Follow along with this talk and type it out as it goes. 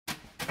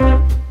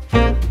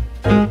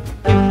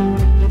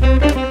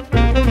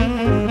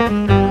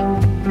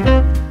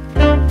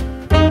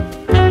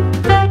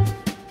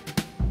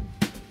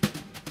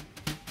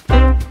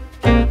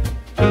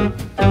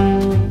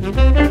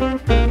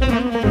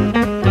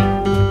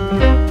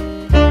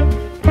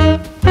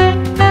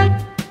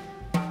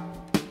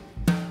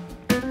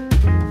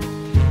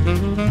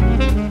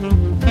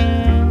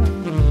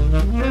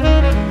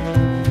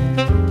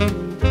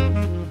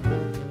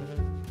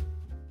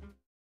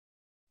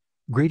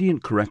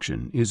Gradient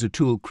correction is a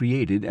tool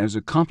created as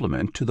a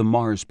complement to the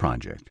MARS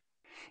project.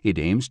 It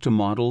aims to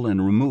model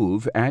and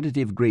remove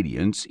additive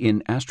gradients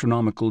in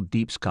astronomical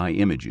deep sky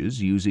images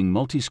using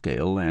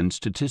multiscale and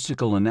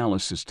statistical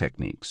analysis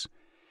techniques.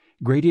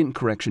 Gradient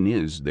correction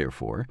is,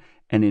 therefore,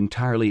 an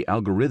entirely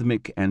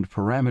algorithmic and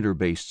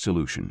parameter-based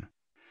solution.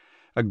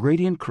 A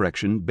gradient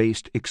correction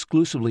based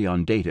exclusively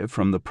on data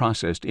from the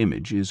processed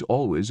image is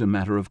always a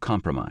matter of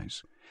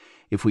compromise.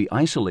 If we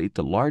isolate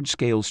the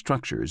large-scale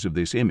structures of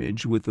this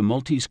image with the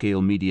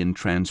multiscale median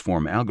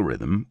transform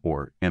algorithm,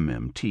 or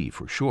MMT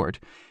for short,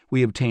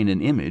 we obtain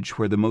an image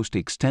where the most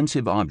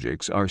extensive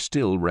objects are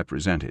still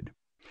represented.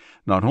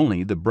 Not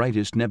only the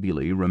brightest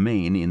nebulae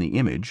remain in the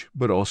image,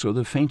 but also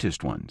the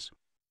faintest ones.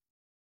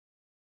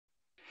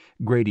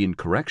 Gradient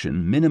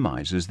correction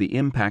minimizes the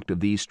impact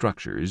of these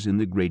structures in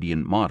the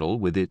gradient model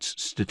with its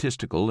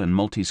statistical and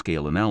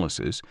multiscale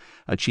analysis,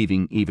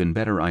 achieving even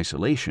better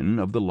isolation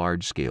of the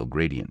large-scale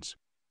gradients.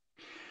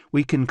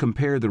 We can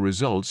compare the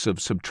results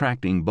of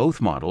subtracting both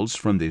models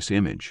from this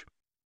image.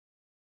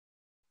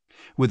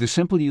 With the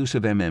simple use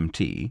of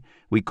MMT,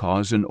 we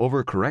cause an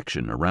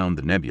overcorrection around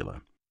the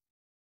nebula.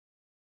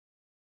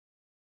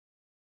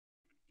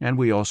 And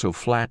we also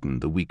flatten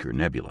the weaker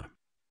nebula.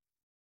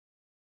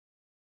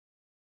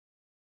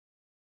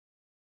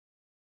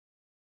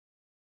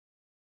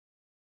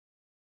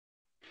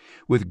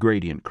 With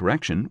gradient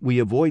correction, we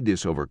avoid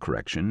this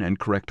overcorrection and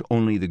correct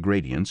only the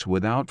gradients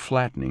without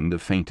flattening the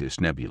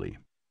faintest nebulae.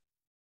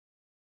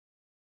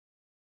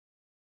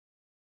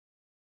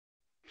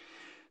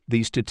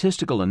 The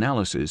statistical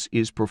analysis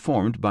is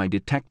performed by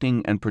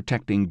detecting and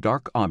protecting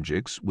dark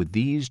objects with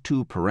these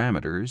two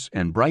parameters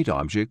and bright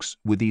objects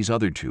with these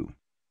other two.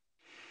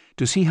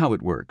 To see how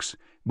it works,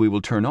 we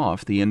will turn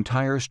off the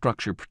entire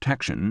structure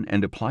protection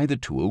and apply the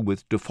tool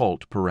with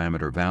default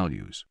parameter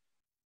values.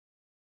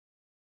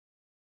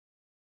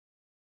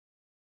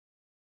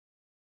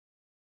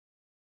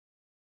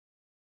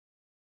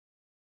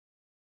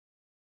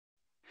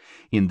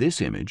 In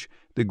this image,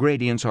 the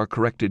gradients are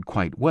corrected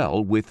quite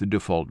well with the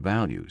default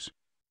values.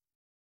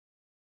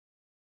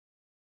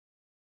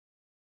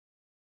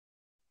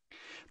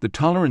 The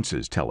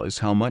tolerances tell us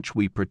how much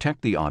we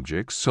protect the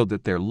objects so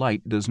that their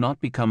light does not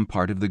become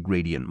part of the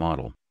gradient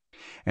model,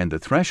 and the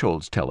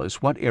thresholds tell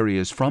us what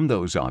areas from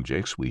those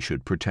objects we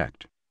should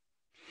protect.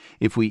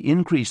 If we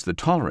increase the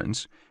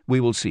tolerance, we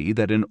will see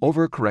that an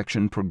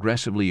overcorrection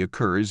progressively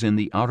occurs in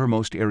the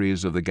outermost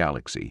areas of the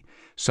galaxy,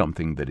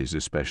 something that is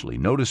especially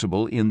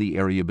noticeable in the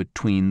area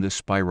between the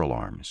spiral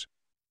arms.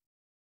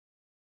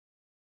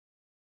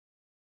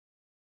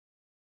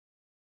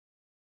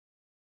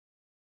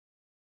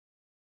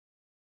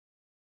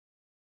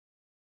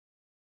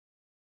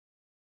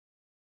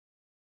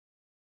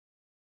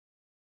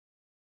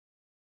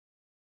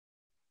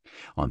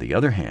 On the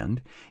other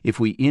hand, if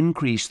we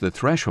increase the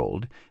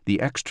threshold, the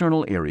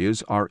external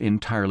areas are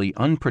entirely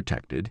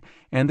unprotected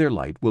and their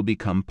light will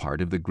become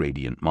part of the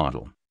gradient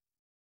model.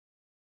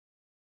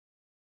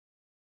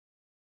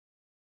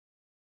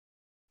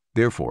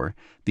 Therefore,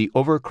 the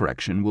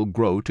overcorrection will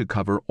grow to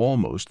cover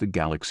almost the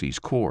galaxy's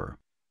core.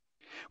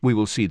 We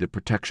will see the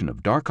protection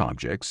of dark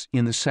objects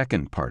in the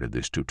second part of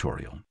this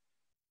tutorial.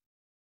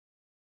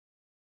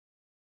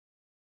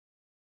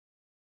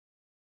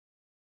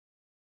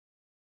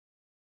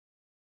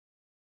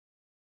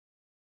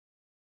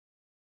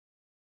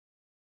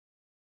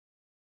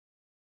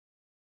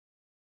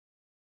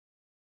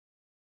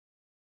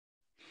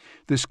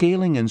 The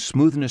scaling and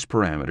smoothness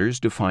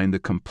parameters define the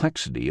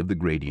complexity of the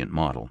gradient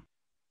model.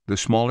 The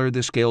smaller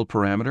the scale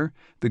parameter,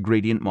 the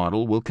gradient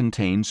model will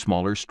contain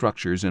smaller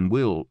structures and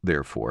will,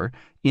 therefore,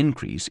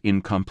 increase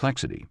in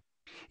complexity.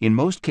 In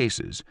most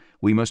cases,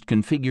 we must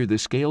configure the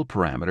scale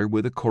parameter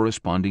with a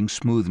corresponding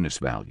smoothness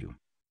value.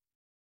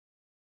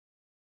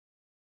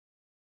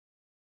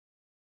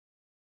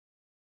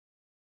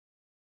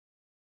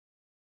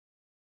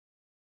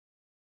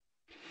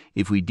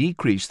 If we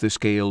decrease the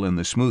scale and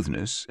the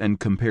smoothness and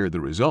compare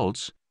the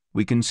results,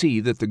 we can see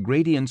that the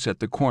gradients at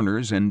the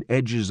corners and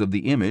edges of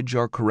the image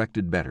are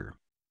corrected better.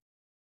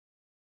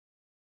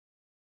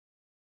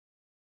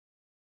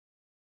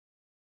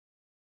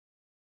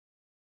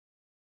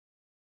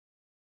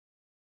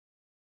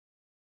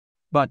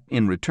 But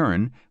in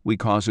return, we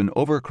cause an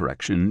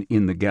overcorrection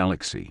in the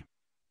galaxy.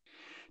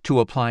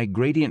 To apply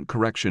gradient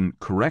correction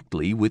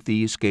correctly with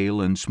these scale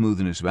and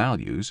smoothness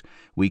values,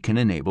 we can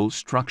enable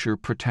structure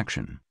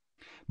protection.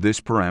 This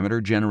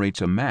parameter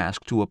generates a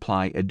mask to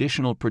apply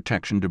additional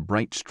protection to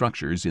bright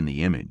structures in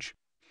the image.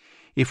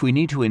 If we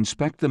need to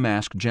inspect the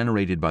mask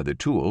generated by the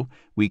tool,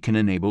 we can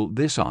enable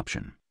this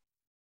option.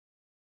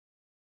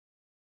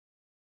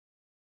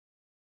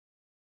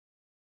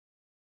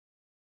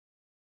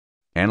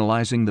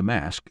 Analyzing the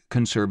mask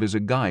can serve as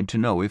a guide to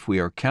know if we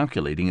are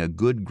calculating a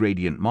good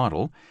gradient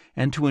model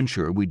and to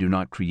ensure we do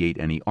not create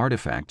any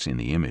artifacts in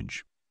the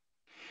image.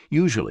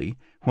 Usually,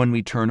 when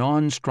we turn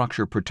on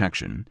structure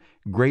protection,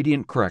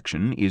 gradient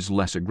correction is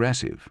less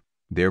aggressive.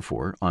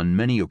 Therefore, on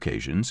many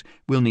occasions,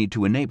 we'll need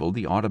to enable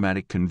the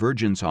automatic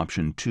convergence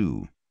option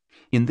too.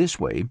 In this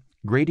way,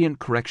 Gradient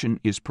correction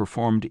is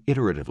performed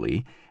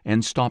iteratively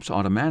and stops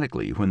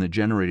automatically when the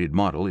generated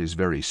model is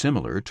very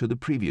similar to the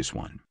previous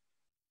one.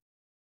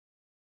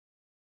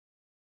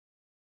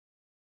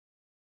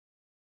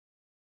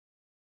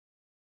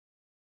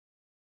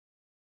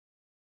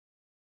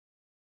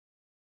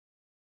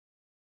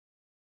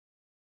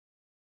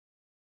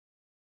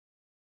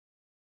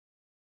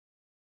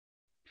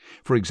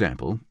 For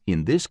example,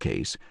 in this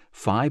case,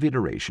 5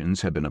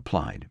 iterations have been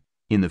applied.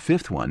 In the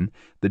 5th one,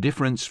 the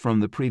difference from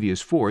the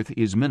previous 4th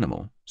is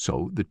minimal,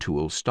 so the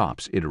tool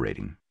stops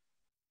iterating.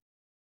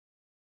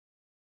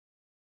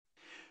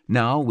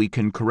 Now we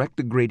can correct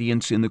the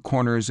gradients in the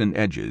corners and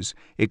edges,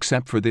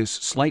 except for this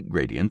slight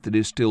gradient that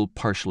is still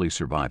partially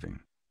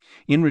surviving.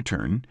 In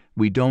return,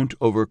 we don't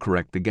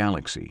overcorrect the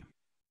galaxy.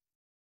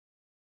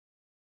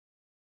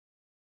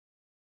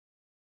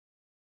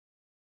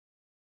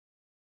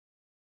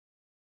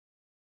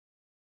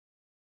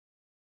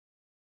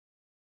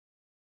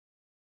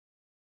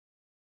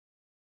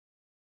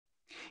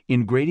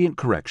 In gradient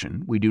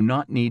correction, we do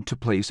not need to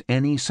place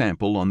any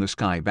sample on the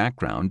sky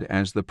background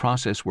as the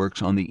process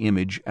works on the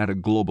image at a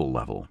global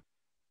level.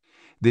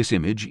 This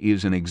image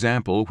is an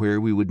example where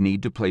we would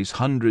need to place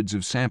hundreds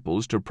of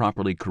samples to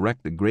properly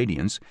correct the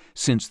gradients,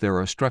 since there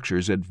are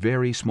structures at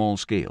very small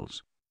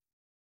scales.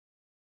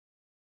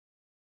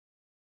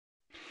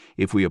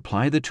 If we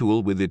apply the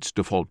tool with its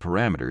default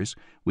parameters,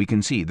 we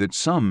can see that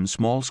some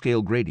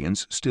small-scale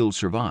gradients still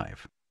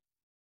survive.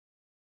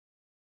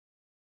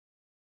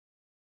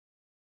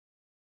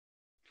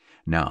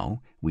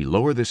 Now, we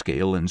lower the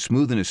scale and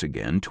smoothness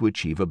again to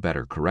achieve a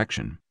better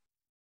correction.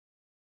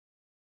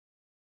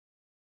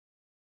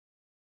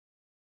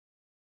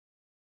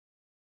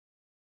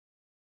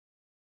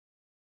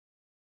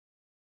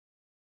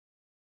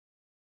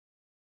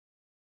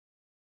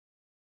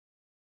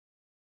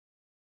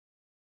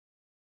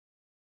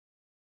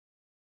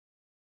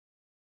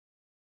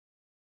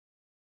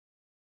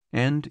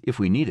 And, if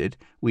we need it,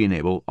 we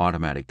enable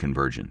automatic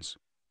convergence.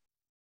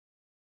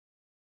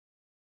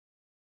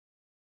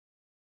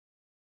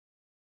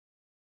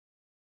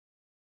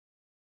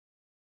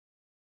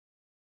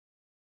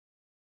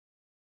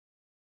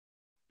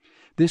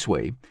 This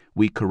way,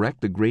 we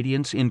correct the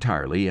gradients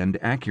entirely and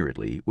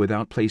accurately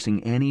without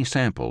placing any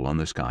sample on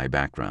the sky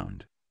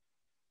background.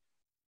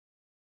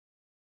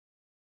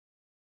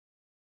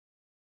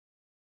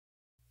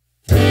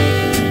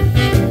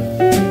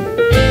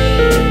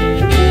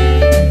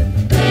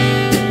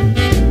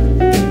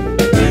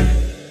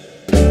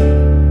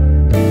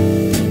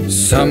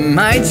 Some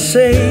might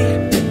say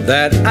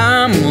that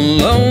I'm a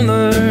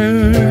loner,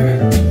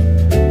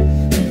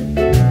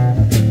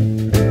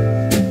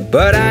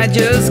 but I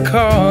just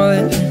call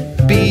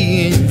it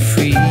being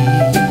free.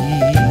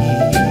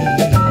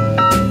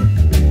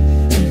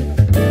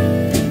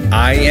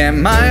 I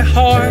am my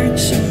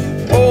heart's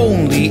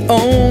only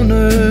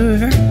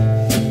owner,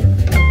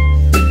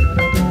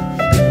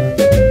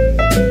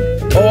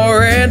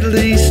 or at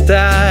least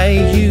I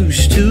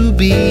used to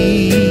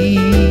be.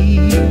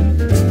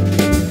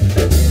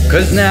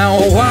 'Cause now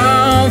a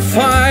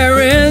wildfire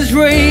is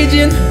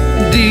raging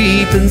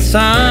deep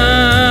inside,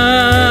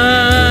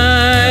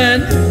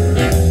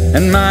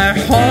 and my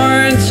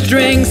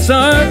heartstrings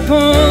are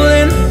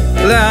pulling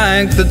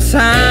like the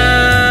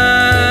tide.